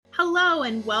Hello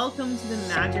and welcome to the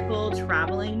Magical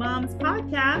Traveling Moms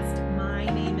podcast. My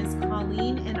name is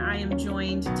Colleen and I am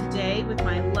joined today with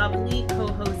my lovely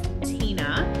co-host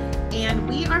Tina, and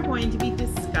we are going to be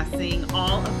discussing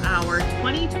all of our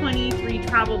 2023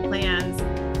 travel plans.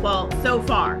 Well, so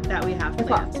far that we have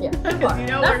planned. Yeah, because you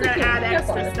know we're going to add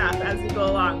extra stuff as we go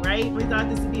along, right? We thought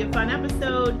this would be a fun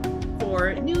episode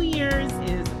for New Year's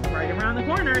is right around the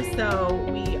corner, so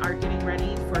we are getting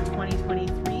ready for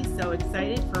 2023. So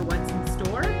excited for what's in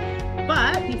store.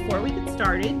 But before we get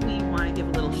started, we want to give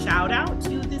a little shout out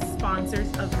to the sponsors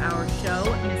of our show,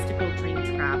 Mystical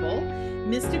Dream Travel.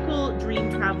 Mystical Dream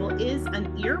Travel is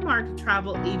an earmarked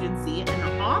travel agency and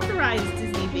an authorized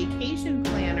Disney vacation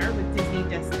planner with Disney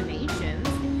destinations.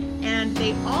 And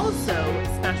they also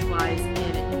specialize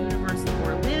in Universal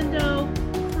Orlando,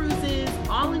 cruises,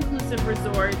 all-inclusive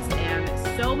resorts, and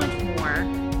so much more.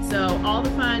 So all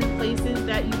the fun places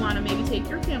that you want to maybe take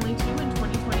your family to in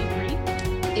 2023.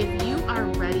 If you are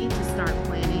ready to start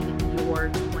planning your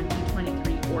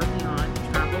 2023 or beyond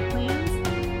travel plans,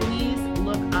 please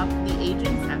look up the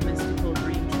agents at Mystical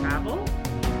Dream Travel.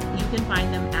 You can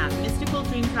find them at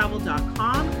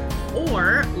mysticaldreamtravel.com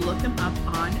or look them up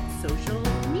on social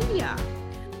media.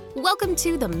 Welcome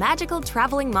to the Magical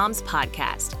Traveling Moms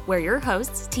podcast, where your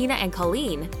hosts, Tina and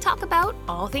Colleen, talk about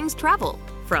all things travel.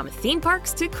 From theme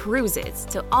parks to cruises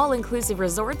to all-inclusive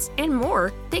resorts and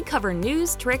more, they cover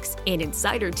news, tricks, and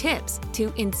insider tips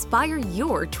to inspire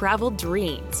your travel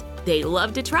dreams. They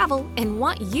love to travel and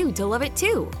want you to love it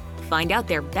too. Find out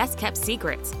their best-kept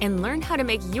secrets and learn how to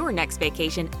make your next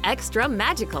vacation extra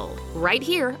magical right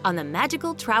here on the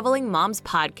Magical Traveling Moms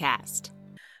podcast.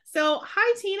 So,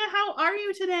 hi Tina, how are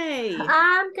you today?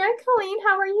 I'm good, Colleen.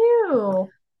 How are you?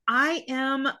 I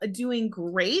am doing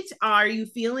great. Are you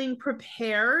feeling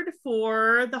prepared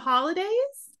for the holidays?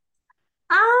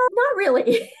 Not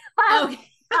really. Okay.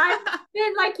 I've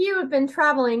been like you have been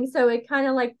traveling, so it kind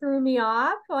of like threw me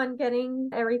off on getting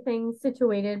everything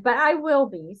situated, but I will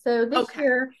be. So this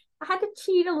year I had to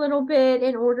cheat a little bit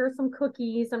and order some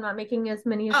cookies. I'm not making as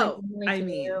many as I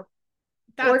usually do.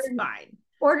 That's fine.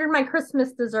 Ordered my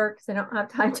Christmas dessert because I don't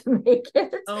have time to make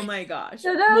it. Oh my gosh.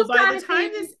 So well, by the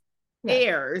time this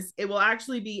airs, it will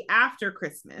actually be after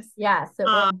Christmas. Yes.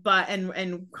 But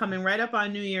and coming right up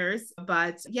on New Year's.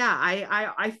 But yeah,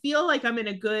 I feel like I'm in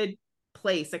a good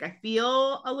place. Like I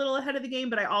feel a little ahead of the game,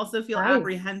 but I also feel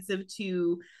apprehensive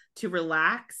to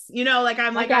relax. You know, like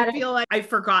I feel like I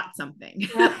forgot something.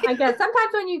 Yeah, I guess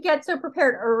sometimes when you get so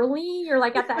prepared early, you're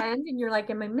like at the end and you're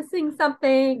like, am I missing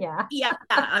something? Yeah.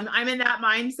 I'm in that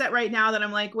mindset right now that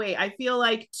I'm like, wait, I feel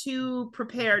like too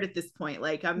prepared at this point.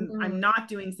 Like I'm not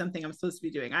doing something I'm supposed to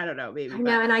be doing. I don't know, maybe. I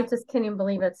know, and I just can't even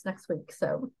believe it's next week.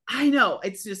 So I know,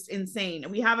 it's just insane.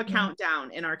 We have a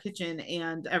countdown in our kitchen,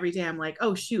 and every day I'm like,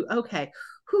 oh shoot, okay.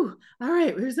 Whew, all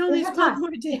right, there's only 12 more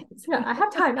days. Yeah, I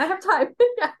have time.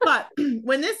 But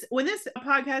when this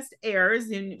podcast airs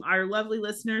and our lovely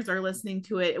listeners are listening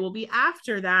to it, it will be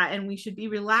after that, and we should be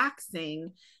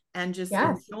relaxing and just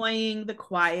enjoying the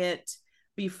quiet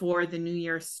before the new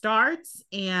year starts.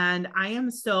 And I am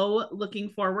so looking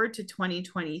forward to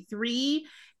 2023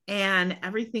 and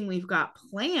everything we've got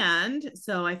planned.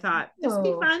 So I thought this would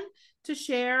be fun to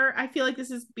share. I feel like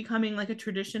this is becoming like a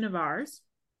tradition of ours.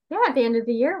 Yeah, at the end of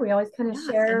the year, we always kind of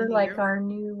share like our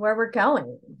new, where we're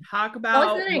going. Talk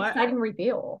about what an exciting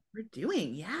reveal we're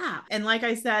doing. Yeah. And like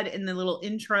I said in the little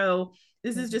intro,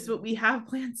 this is just what we have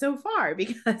planned so far,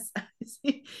 because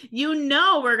you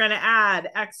know we're going to add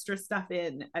extra stuff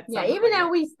in at some even though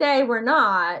we say we're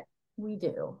not, we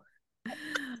do.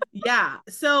 Yeah.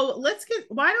 So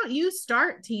why don't you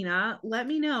start, Tina? Let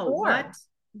me know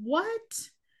what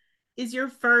is your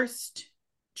first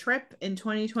trip in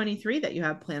 2023 that you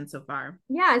have planned so far?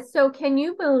 Yeah. So can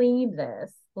you believe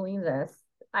this?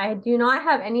 I do not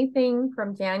have anything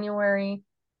from January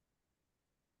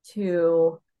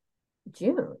to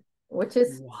June, which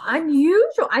is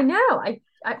unusual. I know. I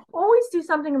always do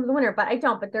something over the winter, but I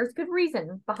don't. But there's good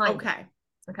reason behind it.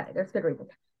 Okay. There's good reason.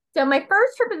 So my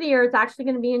first trip of the year is actually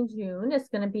going to be in June. It's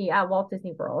going to be at Walt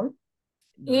Disney World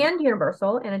and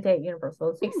Universal, and a day at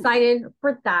Universal. Excited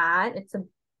for that. It's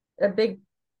a big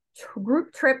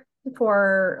group trip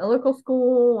for a local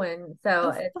school, and so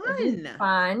it's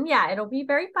fun. Yeah, it'll be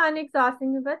very fun,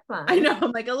 exhausting, but fun. I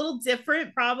know, like a little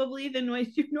different probably than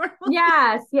what you normally.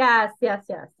 Yes.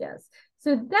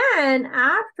 So then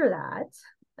after that,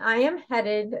 I am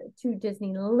headed to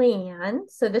Disneyland.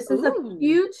 So this is a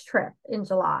huge trip in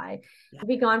July. I'll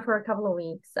be gone for a couple of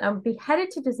weeks. I'll be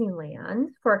headed to Disneyland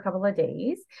for a couple of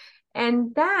days,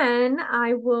 and then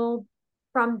I will.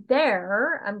 From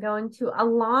there, I'm going to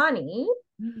Aulani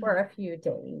for a few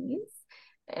days.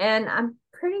 and I'm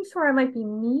pretty sure I might be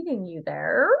meeting you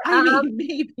there. I mean,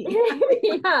 maybe.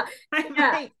 Yeah.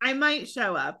 I might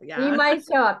show up. Yeah. You might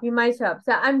show up.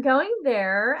 So I'm going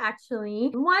there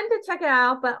actually. One, to check it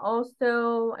out, but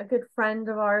also a good friend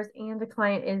of ours and a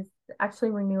client is actually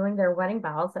renewing their wedding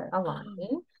vows at Aulani.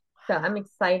 So I'm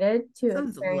excited to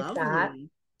experience that.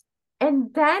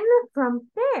 And then from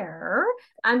there,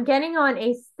 I'm getting on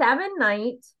a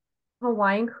 7-night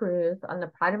Hawaiian cruise on the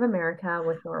Pride of America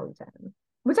with Norwegian,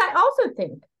 which I also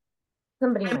think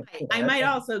somebody I might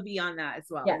also be on that as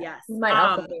well. Yes.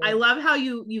 I love how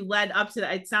you led up to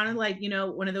that. It sounded like,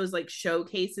 one of those like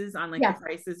showcases on like The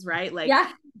Price is Right. Like,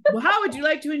 well, how would you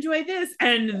like to enjoy this?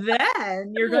 And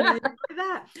then you're going to enjoy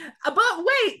that. But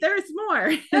wait, there's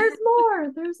more. There's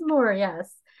more.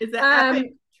 Yes. Is that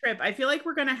epic trip? I feel like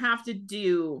we're going to have to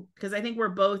do, because I think we're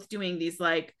both doing these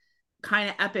like kind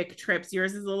of epic trips.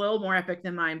 Yours is a little more epic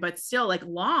than mine, but still like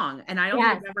long. And I don't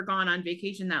think I've ever gone on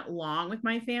vacation that long with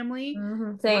my family.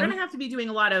 Mm-hmm. So we're going to have to be doing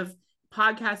a lot of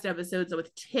podcast episodes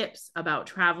with tips about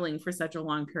traveling for such a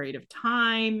long period of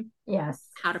time. Yes.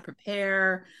 How to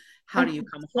prepare. How do you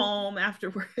come home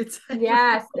afterwards?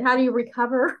 Yes. How do you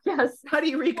recover? Yes. How do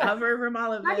you recover from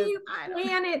all of this? How do you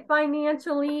plan it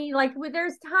financially? Like,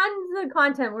 there's tons of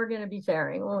content we're going to be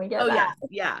sharing when we get back.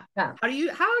 Yeah. How do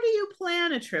you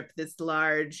plan a trip this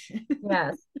large?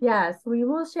 Yes. We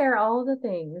will share all the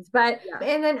things. But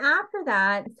and then after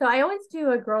that, so I always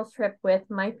do a girls trip with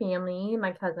my family,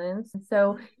 my cousins.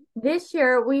 So this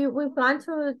year we've gone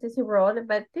to Disney World,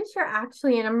 but this year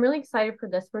actually, and I'm really excited for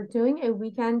this, we're doing a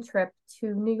weekend trip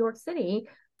to New York City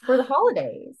for the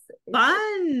holidays.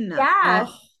 Fun. Yeah.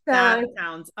 Oh, that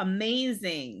sounds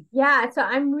amazing. Yeah. So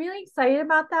I'm really excited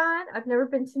about that. I've never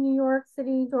been to New York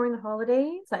City during the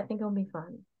holidays, so I think it'll be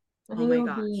fun. I think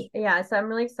it'll be, so I'm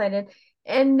really excited.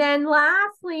 And then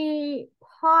lastly,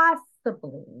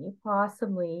 possibly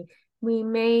we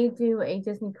may do a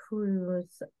Disney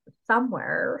cruise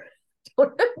somewhere.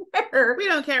 Don't know where. We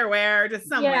don't care where, just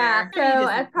somewhere. Yeah, so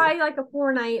it's probably like a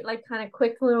 4-night, like kind of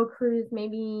quick little cruise,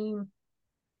 maybe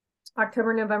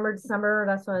October, November, December.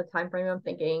 That's the time frame I'm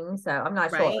thinking. So I'm not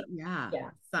sure. Yeah.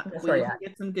 We can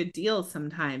get some good deals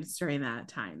sometimes during that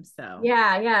time. So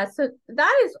yeah. So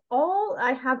that is all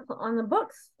I have on the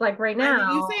books, like right now. I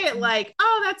mean, you say it like,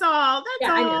 oh, that's all.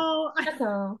 That's all. That's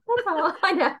all.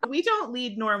 I know. We don't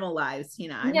lead normal lives,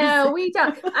 Tina. No, we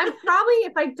don't. I'm probably,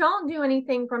 if I don't do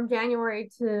anything from January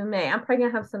to May, I'm probably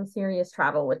gonna have some serious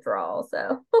travel withdrawal.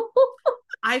 So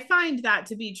I find that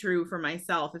to be true for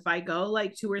myself. If I go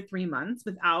like 2 or 3 months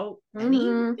without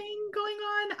anything going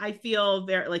on, I feel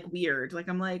very like weird. Like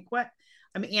I'm like, what?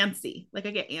 I'm antsy. Like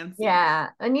I get antsy. Yeah.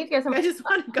 I need to get some. I just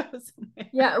want to go somewhere.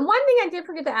 Yeah. One thing I did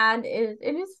forget to add is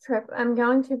it is a trip. I'm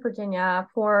going to Virginia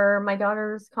for my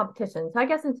daughter's competition. So I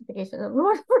guess it's a vacation in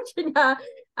North Virginia.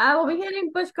 I will be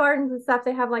hitting Busch Gardens and stuff.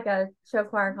 They have like a show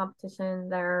choir competition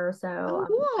there. So I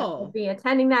will be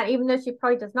attending that, even though she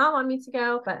probably does not want me to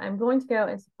go, but I'm going to go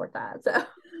and support that. So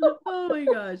oh my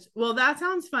gosh. Well, that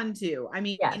sounds fun too. I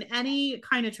mean, in any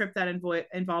kind of trip that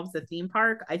involves a theme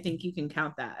park, I think you can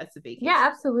count that as a vacation. Yeah,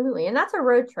 absolutely. And that's a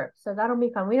road trip. So that'll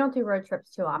be fun. We don't do road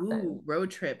trips too often. Ooh, road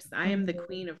trips. I am the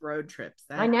queen of road trips.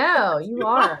 I know you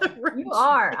are. You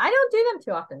are. I don't do them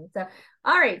too often. So,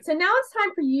 all right. So now it's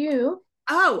time for you.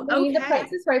 Oh, okay. The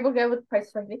Price is Right. We'll go with the Price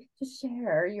is Right. To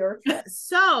share your trip.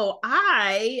 So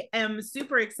I am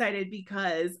super excited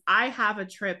because I have a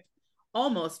trip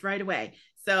almost right away.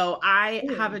 So I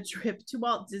have a trip to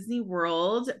Walt Disney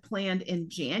World planned in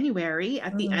January.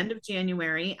 At the end of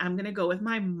January, I'm going to go with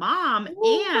my mom.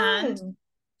 And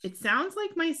it sounds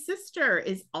like my sister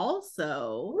is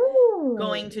also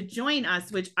going to join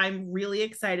us, which I'm really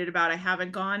excited about. I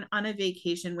haven't gone on a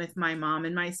vacation with my mom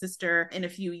and my sister in a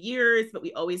few years, but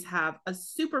we always have a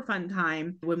super fun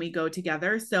time when we go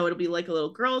together. So it'll be like a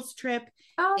little girls trip.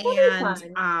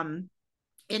 And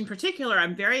in particular,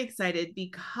 I'm very excited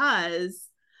because,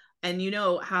 and you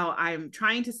know how I'm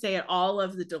trying to stay at all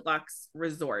of the deluxe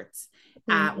resorts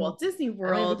at Walt Disney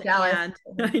World. And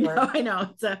I know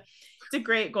it's a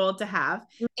great goal to have.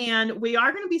 And we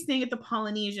are going to be staying at the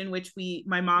Polynesian, which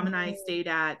my mom and I stayed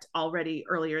at already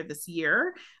earlier this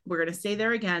year. We're going to stay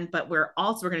there again, but we're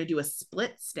going to do a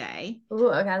split stay. Ooh,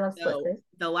 okay, I love split stays.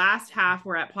 The last half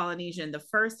we're at Polynesian. The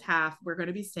first half we're going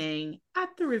to be staying at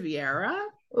the Riviera.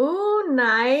 Oh,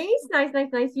 nice.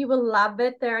 You will love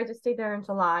it there. I just stayed there in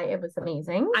July. It was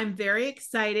amazing. I'm very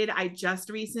excited. I just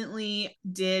recently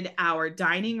did our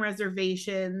dining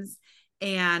reservations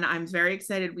and I'm very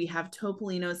excited. We have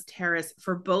Topolino's Terrace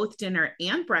for both dinner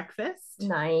and breakfast.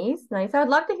 Nice. I would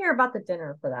love to hear about the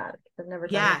dinner for that. I've never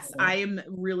done Yes, I am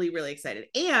really, really excited.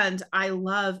 And I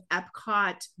love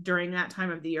Epcot during that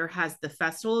time of the year has the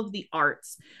Festival of the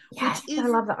Arts. Yes, I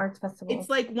love the Arts Festival. It's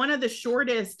like one of the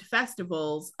shortest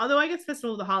festivals, although I guess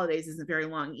Festival of the Holidays isn't very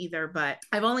long either, but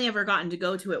I've only ever gotten to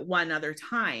go to it one other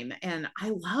time. And I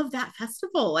love that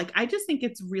festival. Like, I just think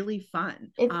it's really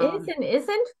fun. It is, and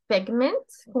isn't Figment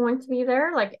going to be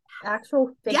there? Like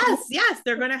actual Figment? Yes.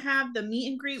 They're going to have the meet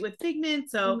and greet with Figment.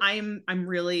 So I'm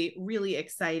really, really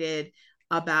excited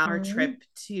about our trip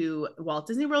to Walt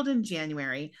Disney World in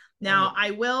January. Now,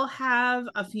 I will have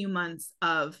a few months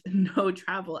of no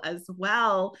travel as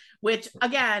well, which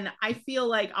again, I feel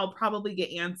like I'll probably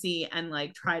get antsy and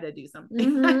like try to do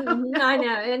something. I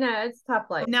know. It's tough.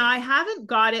 Like, now, I haven't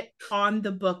got it on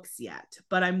the books yet,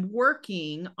 but I'm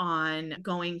working on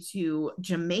going to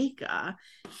Jamaica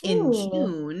in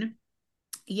June.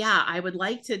 Yeah, I would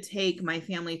like to take my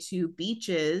family to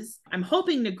beaches. I'm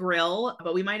hoping to grill,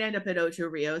 but we might end up at Ocho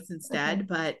Rios instead.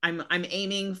 But I'm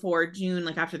aiming for June,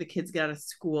 like after the kids get out of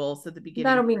school, so the beginning.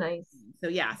 That'll be nice. So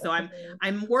yeah, so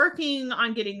I'm working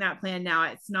on getting that plan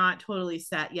now. It's not totally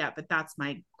set yet, but that's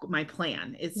my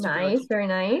plan. Is nice, very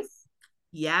nice.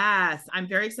 Yes, I'm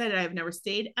very excited. I have never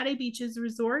stayed at a beaches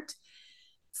resort.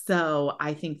 So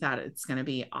I think that it's going to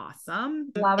be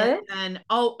awesome. Love it. And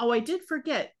I did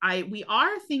forget. We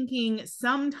are thinking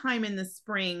sometime in the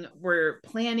spring, we're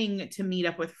planning to meet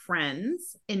up with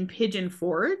friends in Pigeon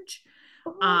Forge.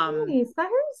 Nice. That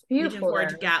is beautiful. Pigeon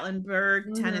Forge,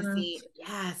 Gatlinburg, Tennessee.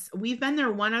 Yes. We've been there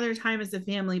one other time as a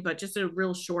family, but just a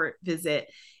real short visit.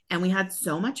 And we had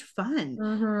so much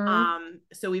fun.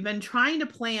 So we've been trying to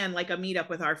plan like a meetup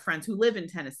with our friends who live in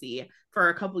Tennessee for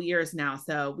a couple years now.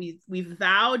 So we've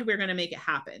vowed we're going to make it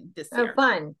happen this year.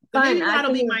 Fun. So maybe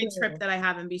that'll be my trip that I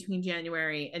have in between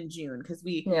January and June, because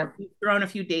we've thrown a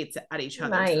few dates at each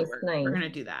other. Nice, so we're going to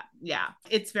do that. Yeah.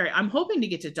 I'm hoping to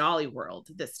get to Dolly World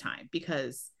this time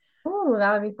because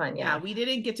that would be fun. Yeah. We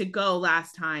didn't get to go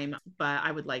last time, but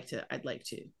I'd like to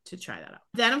try that out.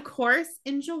 Then of course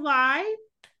in July,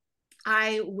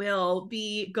 I will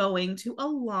be going to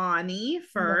Aulani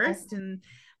first and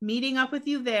meeting up with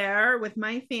you there with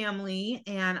my family.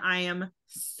 And I am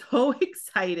so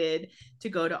excited to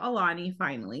go to Aulani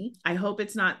finally. I hope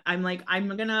it's not, I'm going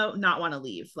to not want to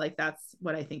leave. Like, that's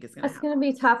what I think is going to happen. That's going to be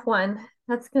a tough one.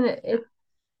 It's going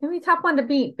to be a tough one to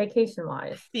beat vacation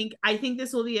wise. I think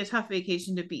this will be a tough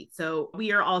vacation to beat. So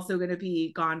we are also going to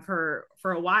be gone for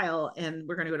a while, and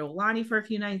we're going to go to Aulani for a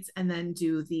few nights and then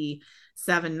do the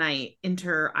 7-night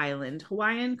inter-island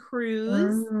Hawaiian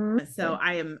cruise. So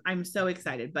I'm so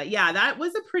excited. But yeah, that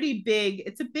was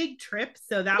it's a big trip.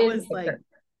 So that was like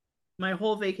my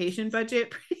whole vacation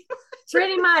budget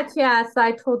pretty much. Yes.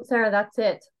 I told Sarah that's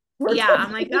it.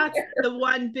 I'm like, that's the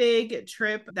one big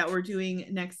trip that we're doing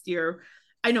next year.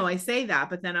 I know I say that,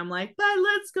 but then I'm like, but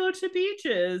let's go to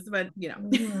beaches. But Yeah.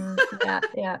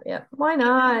 Why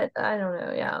not? I don't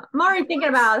know. Yeah. I'm already thinking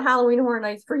about Halloween Horror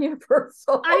Nights for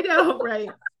Universal. I know, right?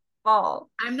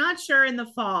 Fall. I'm not sure in the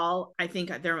fall. I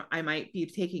think I might be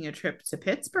taking a trip to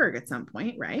Pittsburgh at some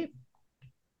point, right?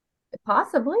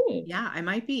 Possibly. Yeah, I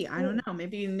might be. I don't know.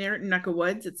 Maybe near Neck of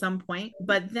Woods at some point.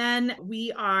 But then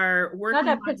we are working.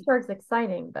 Not that Pittsburgh's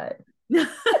exciting, but.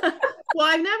 Well,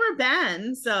 I've never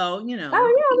been, so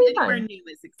anywhere new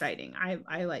is exciting.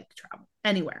 I like to travel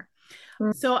anywhere.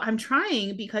 So I'm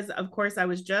trying, because of course I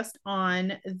was just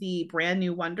on the brand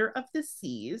new Wonder of the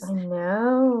Seas. I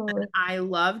know. And I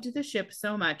loved the ship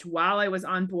so much. While I was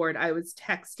on board, I was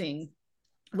texting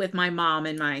with my mom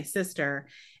and my sister,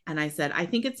 and I said, I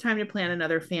think it's time to plan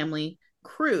another family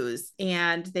cruise.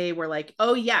 And they were like,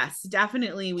 oh yes,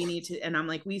 definitely, we need to. And I'm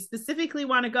like, we specifically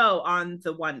want to go on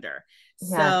the Wonder.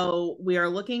 Yes. So we are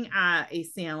looking at a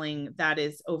sailing that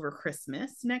is over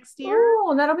Christmas next year.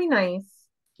 Oh, that'll be nice.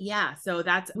 Yeah. So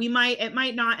it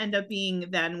might not end up being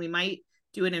then. We might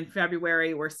do it in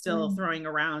February. We're still throwing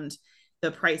around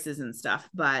the prices and stuff,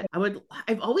 but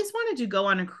I've always wanted to go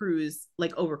on a cruise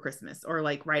like over Christmas or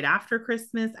like right after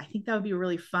Christmas. I think that would be a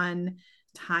really fun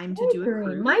time to do a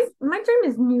cruise. My dream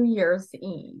is New Year's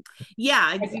Eve.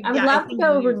 Yeah. I would love to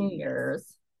go over New Year's.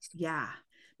 Yeah.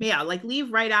 Yeah, like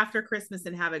leave right after Christmas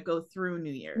and have it go through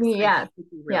New Year's. Yeah,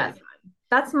 really fun.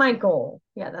 That's my goal.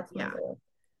 Yeah, that's my goal.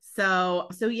 So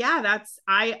yeah,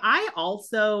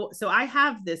 I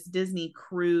have this Disney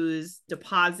cruise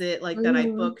deposit that I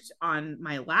booked on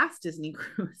my last Disney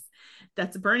cruise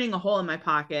that's burning a hole in my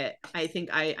pocket. I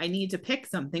think I need to pick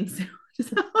something soon.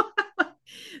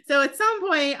 So at some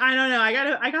point, I don't know,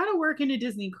 I gotta work in a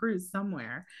Disney cruise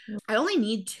somewhere. I only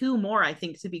need 2 more, I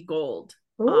think, to be gold.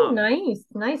 Oh, nice.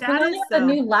 We only have the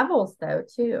new levels though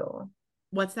too.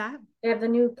 What's that? They have the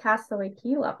new Castaway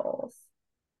Cay levels.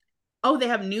 Oh, they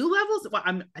have new levels?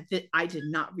 Well, I did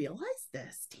not realize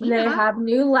this. Tina. They have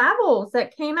new levels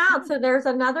that came out. So there's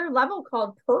another level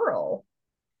called Pearl.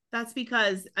 That's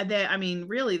because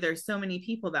really, there's so many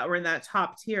people that were in that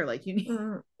top tier. Like you need.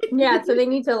 Yeah, so they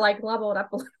need to like level it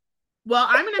up a little. Well,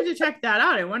 I'm gonna have to check that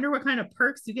out. I wonder what kind of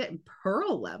perks you get in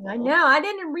Pearl level. I know. I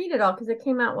didn't read it all because it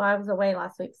came out while I was away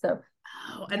last week. So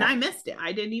and I missed it.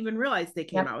 I didn't even realize they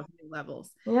came out with new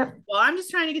levels. Yep. Well, I'm just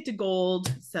trying to get to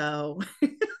gold, so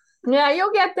yeah,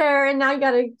 you'll get there, and now you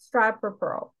got to strive for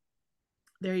Pearl.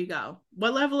 There you go.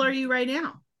 What level are you right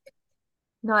now?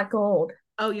 Not gold.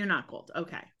 Oh, you're not gold.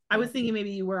 Okay. I was thinking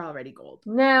maybe you were already gold.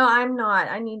 No, I'm not.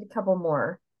 I need a couple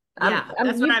more. Yeah,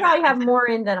 you probably have more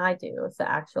in than I do. So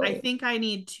actually, I think I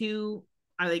need 2.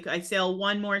 I sail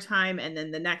one more time, and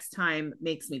then the next time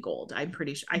makes me gold. I'm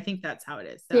pretty sure. I think that's how it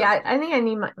is. So. Yeah, I think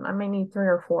I may need 3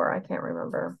 or 4. I can't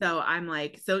remember. So I'm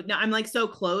like so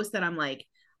close that I'm like,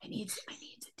 I need to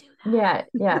do that.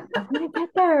 Yeah. I want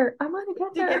to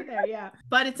get there. Yeah.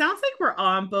 But it sounds like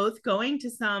we're both going to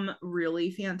some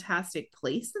really fantastic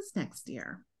places next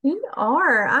year. We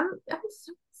are. I'm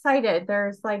so excited.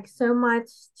 There's like so much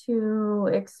to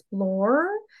explore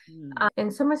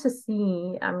and so much to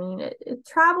see. I mean,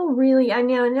 travel really, I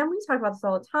know, and then we talk about this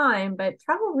all the time, but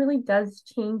travel really does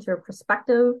change your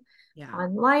perspective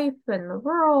on life and the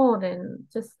world. And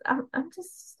just, I'm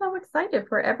just so excited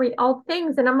for all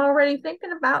things. And I'm already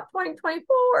thinking about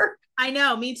 2024. I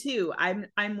know, me too.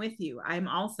 I'm with you. I'm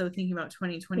also thinking about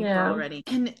 2024 already.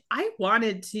 And I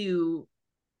wanted to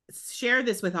share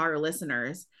this with our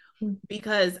listeners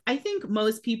because I think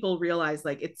most people realize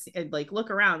it's like,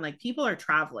 look around, like people are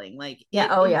traveling, like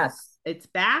yes, it's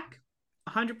back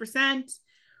 100%.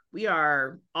 We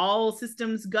are all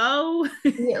systems go.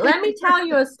 Let me tell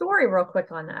you a story real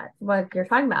quick on that, what you're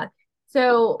talking about.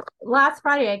 So last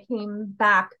Friday I came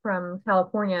back from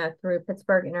California through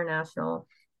Pittsburgh International,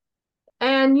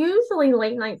 and usually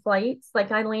late night flights,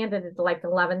 like I landed at like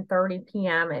 11:30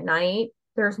 p.m. at night.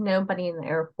 There's nobody in the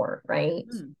airport, right?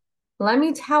 Let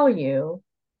me tell you,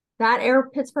 that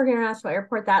Pittsburgh International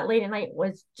Airport that late at night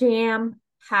was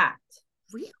jam-packed.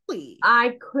 Really?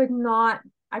 I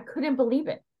couldn't believe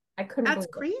it. That's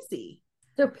crazy.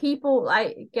 So people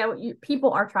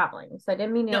are traveling. So I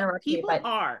didn't mean to interrupt you. People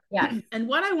are. Yeah. And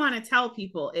what I want to tell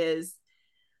people is,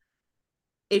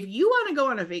 if you want to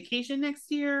go on a vacation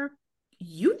next year,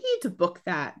 you need to book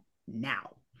that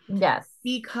now. Yes.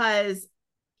 Because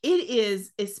it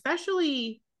is,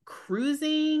 especially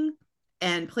cruising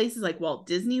and places like Walt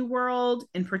Disney World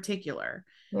in particular.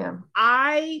 Yeah.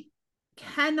 I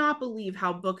cannot believe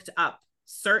how booked up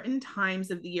certain times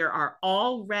of the year are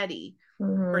already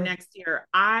for next year.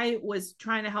 I was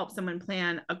trying to help someone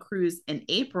plan a cruise in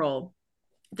April,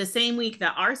 the same week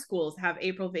that our schools have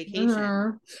April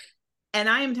vacation. And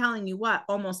I am telling you what,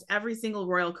 almost every single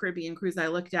Royal Caribbean cruise I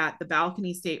looked at, the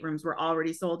balcony staterooms were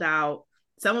already sold out.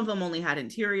 Some of them only had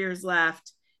interiors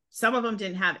left. Some of them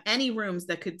didn't have any rooms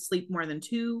that could sleep more than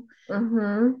 2.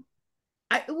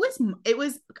 It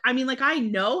was, I mean, like, I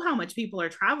know how much people are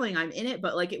traveling. I'm in it,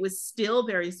 but like, it was still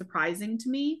very surprising to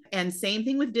me. And same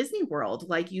thing with Disney World.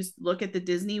 Like, you look at the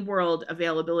Disney World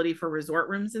availability for resort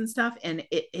rooms and stuff. And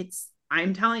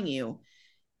I'm telling you,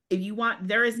 if you want,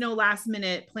 there is no last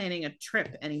minute planning a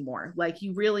trip anymore. Like,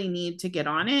 you really need to get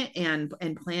on it and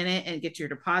plan it and get your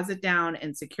deposit down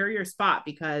and secure your spot,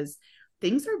 because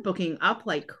things are booking up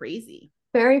like crazy.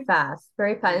 Very fast,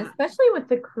 especially with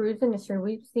the cruise industry.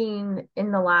 We've seen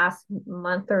in the last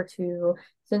month or two,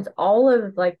 since all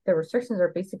of like the restrictions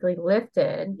are basically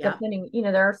lifted, depending,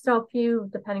 there are still a few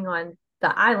depending on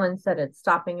the islands that it's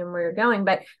stopping and where you're going,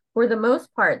 but for the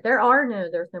most part, there's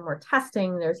no more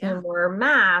testing, there's no more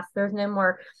masks, there's no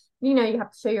more, you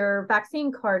have to show your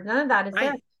vaccine card. None of that is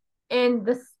there. And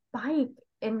the spike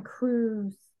in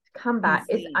cruise comeback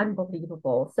is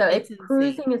unbelievable. So if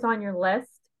cruising is on your list,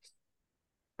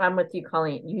 I'm with you,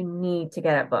 Colleen. You need to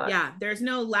get it booked. Yeah, there's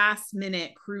no last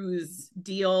minute cruise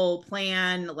deal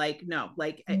plan. Like, no,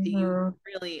 like you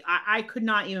really, I could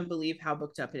not even believe how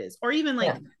booked up it is. Or even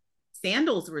like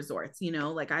Sandals resorts,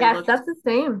 like I looked, that's the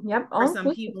same. Yep. For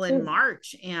some people in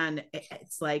March, and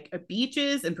it's like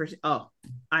beaches and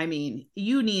I mean,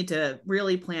 you need to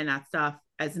really plan that stuff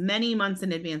as many months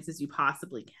in advance as you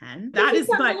possibly can. That's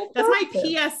my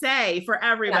PSA for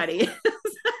everybody.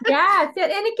 Yes,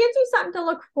 and it gives you something to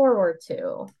look forward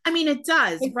to. I mean, it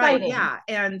does, right? Yeah,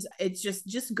 and it's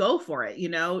just go for it.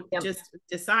 Just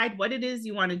decide what it is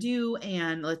you want to do,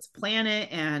 and let's plan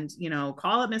it. And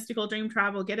call it Mystical Dream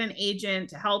Travel. Get an agent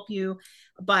to help you.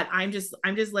 But I'm just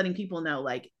letting people know,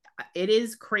 like, it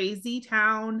is crazy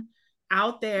town.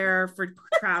 out there for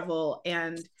travel.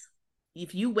 And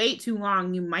if you wait too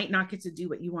long, you might not get to do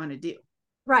what you want to do.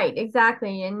 Right,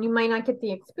 exactly. And you might not get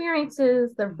the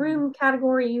experiences, the room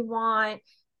category you want,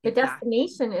 the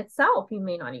destination itself, you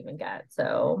may not even get.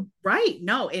 So, right.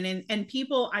 No. And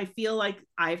people, I feel like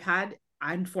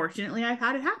unfortunately, I've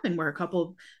had it happen where a couple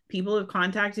of people have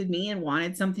contacted me and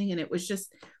wanted something, and it was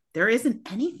just, there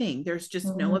isn't anything. There's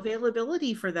just no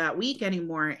availability for that week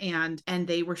anymore. And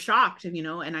they were shocked,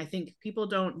 and I think people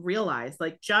don't realize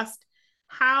like just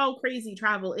how crazy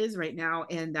travel is right now,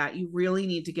 and that you really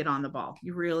need to get on the ball.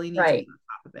 You really need to be on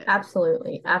top of it.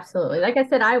 Absolutely. Absolutely. Like I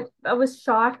said, I was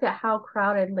shocked at how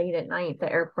crowded late at night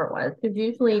the airport was, because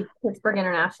usually Pittsburgh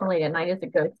International late at night is a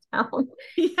ghost town.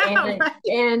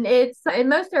 And it's in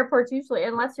most airports usually,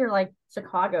 unless you're like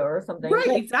Chicago or something. Right,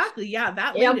 exactly. Yeah,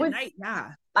 that late at night.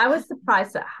 Yeah. I was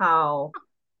surprised at how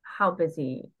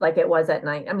busy like it was at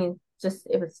night. I mean, just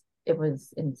it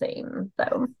was insane.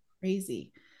 So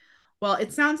crazy. Well,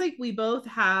 it sounds like we both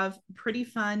have pretty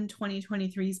fun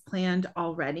 2023s planned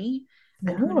already.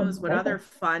 And who knows what other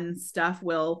fun stuff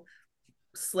will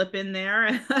slip in there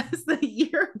as the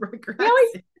year progresses. Yeah,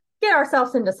 we get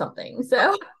ourselves into something.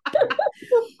 So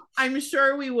I'm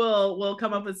sure we'll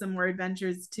come up with some more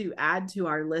adventures to add to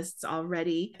our lists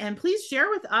already. And please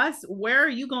share with us, where are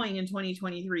you going in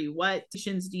 2023? What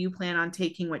destinations do you plan on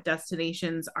taking? What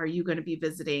destinations are you going to be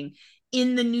visiting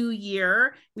in the new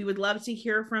year? We would love to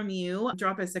hear from you.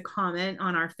 Drop us a comment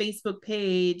on our Facebook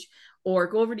page or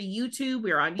go over to YouTube.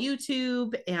 We're on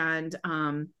YouTube, and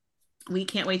we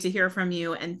can't wait to hear from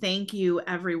you. And thank you,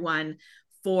 everyone,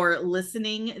 for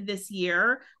listening this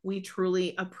year. We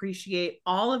truly appreciate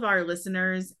all of our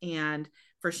listeners, and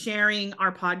for sharing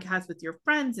our podcast with your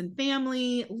friends and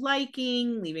family,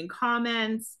 liking, leaving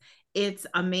comments. It's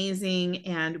amazing.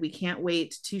 And we can't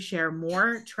wait to share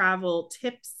more travel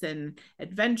tips and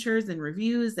adventures and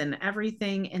reviews and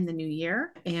everything in the new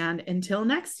year. And until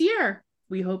next year,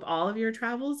 we hope all of your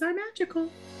travels are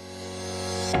magical.